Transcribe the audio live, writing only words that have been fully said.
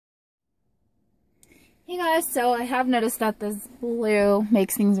Hey guys, so I have noticed that this blue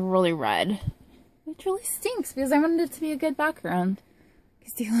makes things really red. Which really stinks because I wanted it to be a good background.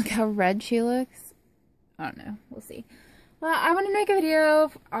 Because do you look how red she looks? I don't know. We'll see. Well, I want to make a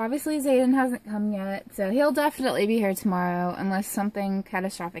video. Obviously, Zayden hasn't come yet, so he'll definitely be here tomorrow unless something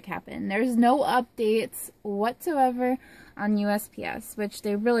catastrophic happened. There's no updates whatsoever on USPS, which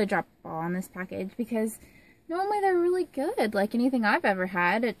they really dropped the ball on this package because normally they're really good. Like anything I've ever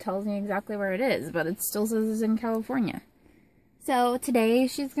had, it tells me exactly where it is, but it still says it's in California. So today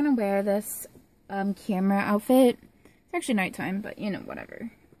she's going to wear this camera outfit. It's actually nighttime, but you know,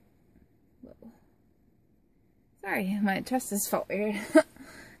 whatever. Sorry, my chest just felt weird.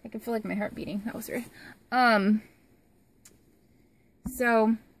 I can feel like my heart beating. That was weird.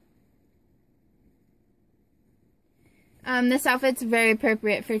 This outfit's very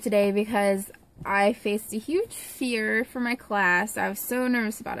appropriate for today because I faced a huge fear for my class. I was so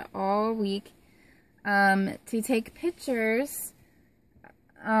nervous about it all week. To take pictures.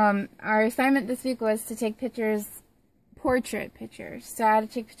 Our assignment this week was to take pictures, portrait pictures. So I had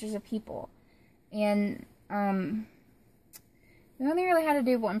to take pictures of people. And we only really had to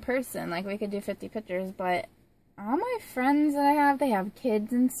do one person, like we could do 50 pictures, but all my friends that I have, they have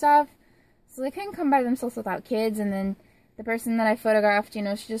kids and stuff, so they couldn't come by themselves without kids. And then the person that I photographed, you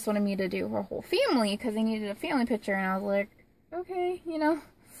know, she just wanted me to do her whole family because they needed a family picture, and I was like, okay, you know.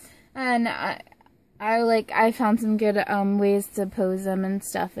 And I found some good ways to pose them and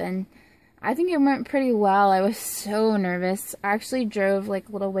stuff, and I think it went pretty well. I was so nervous. I actually drove like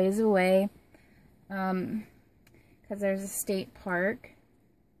a little ways away because there's a state park,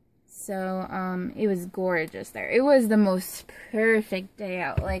 so it was gorgeous there. It was the most perfect day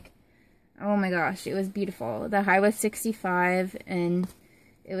out. Like, oh my gosh, it was beautiful. The high was 65 and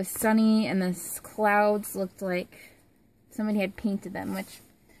it was sunny, and the clouds looked like somebody had painted them, which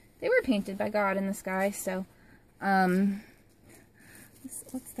they were painted by God in the sky. So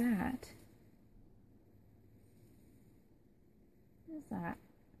what's that? What is that?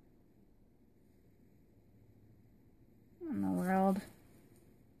 What in the world?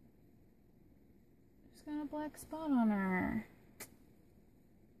 She's got a black spot on her.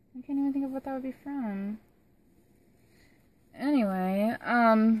 I can't even think of what that would be from. Anyway,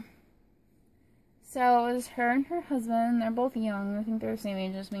 so it was her and her husband. They're both young. I think they're the same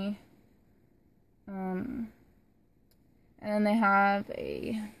age as me. And then they have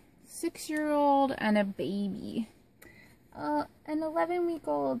a 6-year-old and a baby. An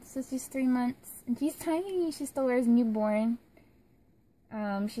 11-week-old, so she's 3 months. And she's tiny. She still wears newborn.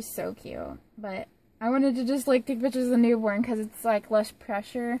 She's so cute. But I wanted to just, like, take pictures of the newborn because it's, like, less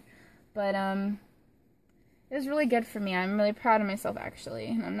pressure. But, it was really good for me. I'm really proud of myself, actually.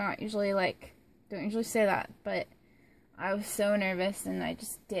 And I'm not usually, like, don't usually say that. But I was so nervous, and I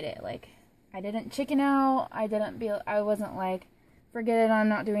just did it. Like, I didn't chicken out. I wasn't, like, forget it, I'm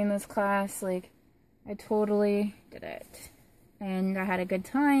not doing this class. Like, I totally did it. And I had a good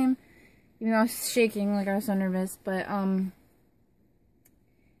time. Even though I was shaking, like, I was so nervous. But, I mean,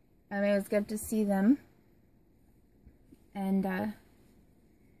 it was good to see them. And,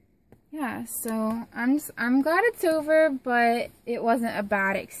 yeah, so I'm glad it's over, but it wasn't a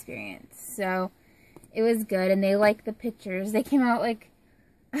bad experience. So it was good, and they liked the pictures. They came out like,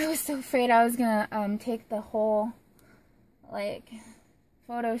 I was so afraid I was gonna take the whole like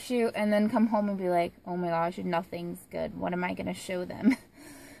photo shoot and then come home and be like, oh my gosh, nothing's good. What am I gonna show them?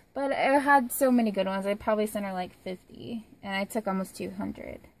 But I had so many good ones. I probably sent her like 50, and I took almost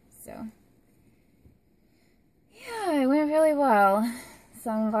 200. So yeah, it went really well. So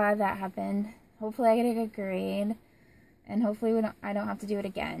I'm glad that happened. Hopefully I get a good grade, and hopefully I don't have to do it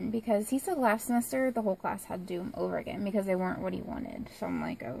again, because he said last semester the whole class had to do them over again because they weren't what he wanted. So I'm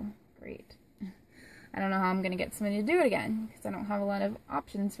like, oh, great. I don't know how I'm going to get somebody to do it again because I don't have a lot of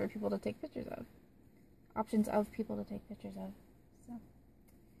options for people to take pictures of. Options of people to take pictures of. So,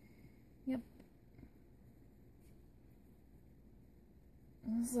 yep.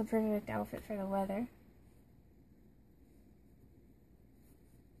 This is a perfect outfit for the weather.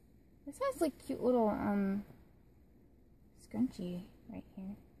 This has like cute little scrunchie right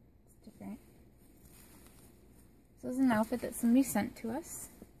here. It's different. So this is an outfit that somebody sent to us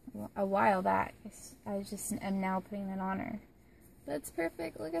a while back. I just am now putting it on her. But it's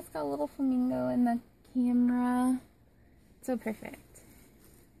perfect. Look, it's got a little flamingo in the camera. So perfect.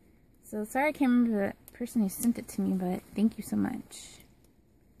 So sorry I can't remember the person who sent it to me, but thank you so much.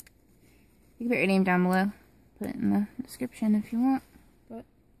 You can put your name down below. Put it in the description if you want. But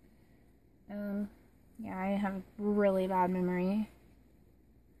yeah, I have a really bad memory.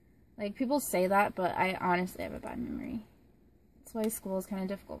 Like, people say that, but I honestly have a bad memory. That's why school is kind of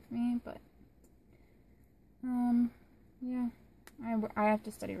difficult for me, but Yeah. I have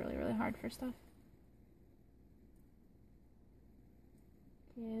to study really, really hard for stuff.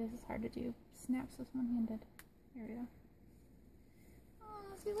 Okay, this is hard to do. Snaps with one-handed. There we go.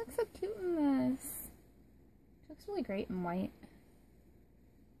 Oh, she looks so cute in this. She looks really great in white.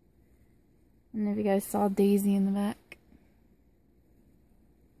 I don't know if you guys saw Daisy in the back.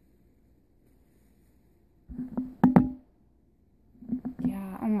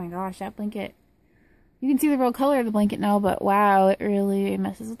 Yeah, oh my gosh, that blanket. You can see the real color of the blanket now, but wow, it really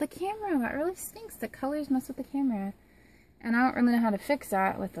messes with the camera. That really stinks. The colors mess with the camera. And I don't really know how to fix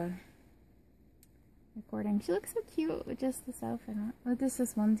that with the recording. She looks so cute with just this outfit on. With this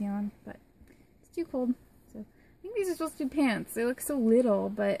onesie on, but it's too cold. So I think these are supposed to be pants. They look so little,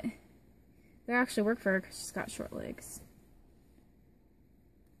 but they actually work for her because she's got short legs.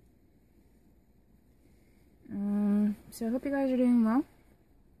 So I hope you guys are doing well.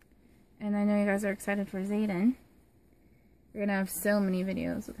 And I know you guys are excited for Zayden. We're gonna have so many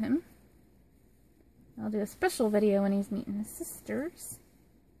videos with him. I'll do a special video when he's meeting his sisters.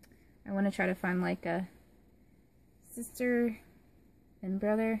 I want to try to find like a sister and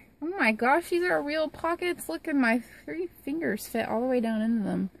brother. Oh my gosh, these are real pockets. Look at my 3 fingers fit all the way down into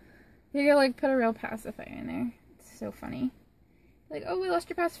them. You gotta like put a real pacifier in there. It's so funny. Like, oh, we lost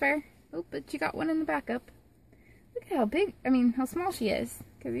your pacifier. Oh, but you got one in the backup. Look at how big, how small she is.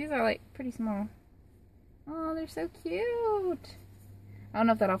 Because these are like pretty small. Oh, they're so cute. I don't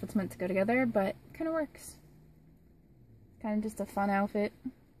know if that outfit's meant to go together, but it kind of works. Kind of just a fun outfit.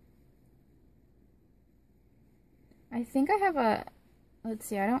 I think I have a, let's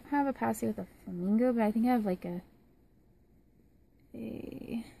see, I don't have a passy with a flamingo, but I think I have like a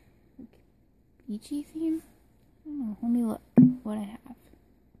beachy theme. I don't know, let me look what I have.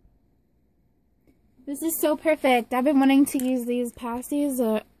 This is so perfect. I've been wanting to use these passies.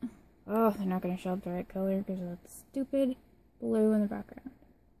 Oh, they're not going to show up the right color because of that stupid blue in the background.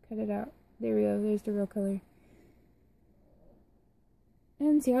 Cut it out. There we go. There's the real color.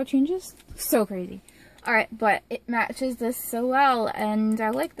 And see how it changes? So crazy. Alright, but it matches this so well. And I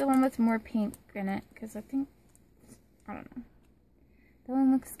like the one with more pink in it because I think, I don't know. That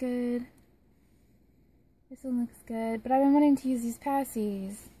one looks good. This one looks good. But I've been wanting to use these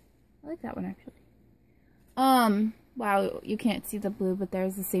passies. I like that one actually. Wow, you can't see the blue, but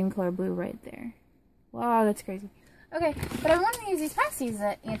there's the same color blue right there. Wow, that's crazy. Okay, but I wanted to use these passies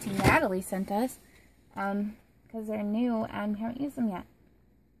that Auntie Natalie sent us, because they're new and we haven't used them yet.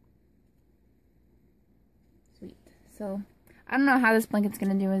 Sweet. So, I don't know how this blanket's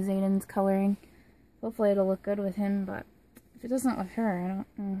going to do with Zayden's coloring. Hopefully it'll look good with him, but if it doesn't with her, I don't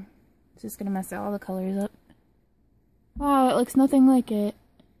know. It's just going to mess all the colors up. Oh, it looks nothing like it.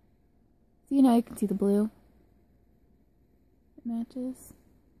 So, you know, you can see the blue. It matches.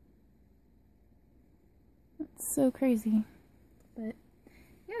 That's so crazy. But,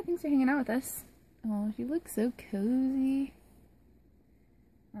 yeah, thanks for hanging out with us. Oh, she looks so cozy.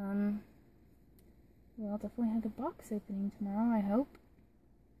 We'll definitely have the box opening tomorrow, I hope.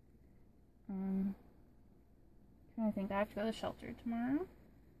 Trying to think, I have to go to the shelter tomorrow.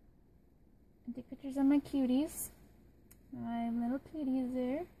 And take pictures of my cuties. My little cuties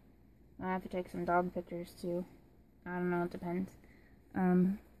there. I have to take some dog pictures too. I don't know, it depends.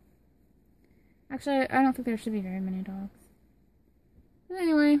 Actually, I don't think there should be very many dogs. But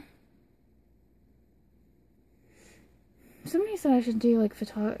anyway. Somebody said I should do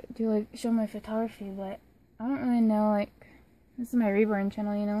show my photography, but I don't really know, like, this is my Reborn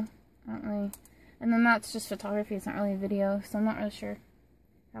channel, you know? I don't really, and then that's just photography, it's not really a video, so I'm not really sure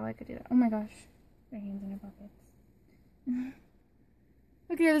how I could do that. Oh my gosh, my hands in her pockets.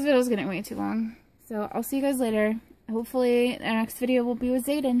 Okay, this video is getting way too long, so I'll see you guys later. Hopefully, our next video will be with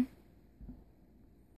Zayden.